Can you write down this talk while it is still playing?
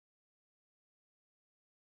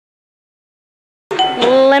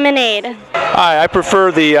Lemonade. I prefer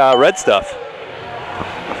the red stuff.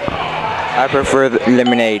 I prefer the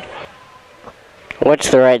lemonade. What's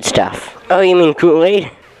the red stuff? Oh, you mean Kool-Aid?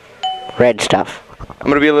 Red stuff. I'm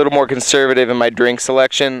going to be a little more conservative in my drink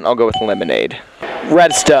selection. I'll go with lemonade.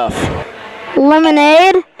 Red stuff.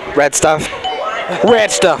 Lemonade. Red stuff.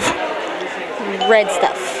 Red stuff. Red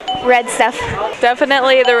stuff. Red stuff.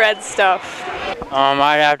 Definitely the red stuff.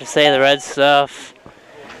 I'd have to say the red stuff.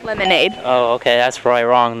 Lemonade. Oh, okay, that's probably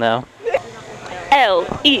wrong though.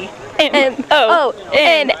 Lemonade.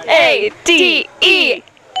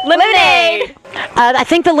 Lemonade. I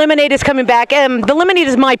think the lemonade is coming back. The lemonade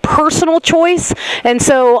is my personal choice, and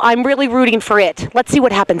so I'm really rooting for it. Let's see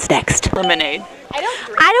what happens next. Lemonade.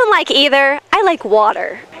 I don't like either. I like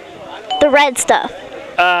water. The red stuff.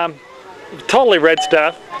 Totally red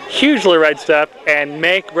stuff, hugely red stuff, and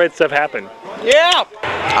make red stuff happen. Yeah!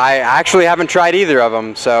 I actually haven't tried either of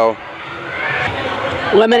them, so...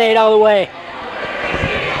 Lemonade all the way.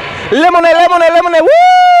 Lemonade, lemonade, lemonade, woo!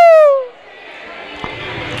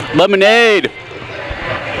 Lemonade.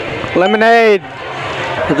 Lemonade.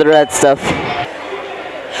 The red stuff.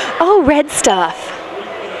 Oh, red stuff.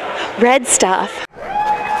 Red stuff.